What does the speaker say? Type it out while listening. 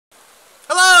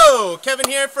Hello, Kevin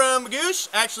here from Magoosh,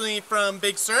 actually from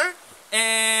Big Sur,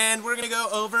 and we're going to go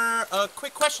over a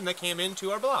quick question that came into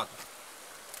our blog.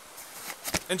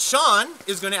 And Sean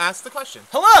is going to ask the question.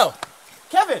 Hello,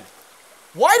 Kevin.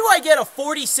 Why do I get a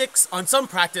 46 on some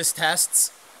practice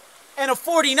tests and a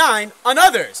 49 on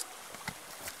others?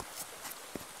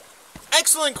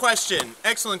 Excellent question,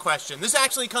 excellent question. This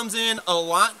actually comes in a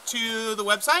lot to the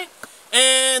website,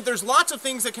 and there's lots of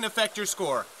things that can affect your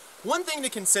score. One thing to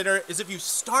consider is if you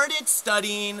started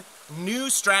studying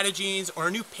new strategies or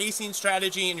a new pacing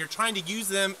strategy and you're trying to use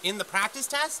them in the practice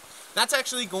test, that's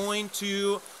actually going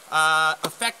to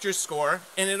affect your score,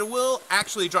 and it will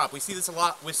actually drop. We see this a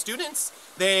lot with students.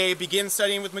 They begin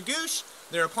studying with Magoosh,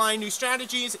 they're applying new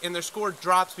strategies, and their score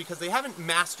drops because they haven't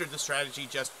mastered the strategy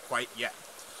just quite yet.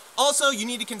 Also, you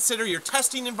need to consider your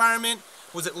testing environment.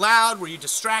 Was it loud? Were you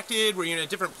distracted? Were you in a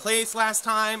different place last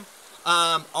time?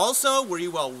 Also, were you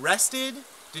well rested?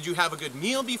 Did you have a good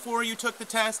meal before you took the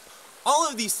test? All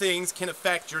of these things can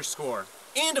affect your score.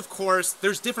 And of course,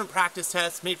 there's different practice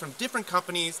tests made from different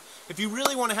companies. If you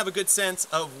really want to have a good sense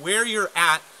of where you're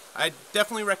at, I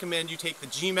definitely recommend you take the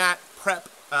GMAT prep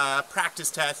practice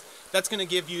test. That's going to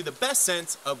give you the best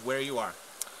sense of where you are.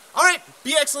 All right,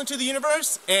 be excellent to the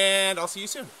universe, and I'll see you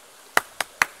soon.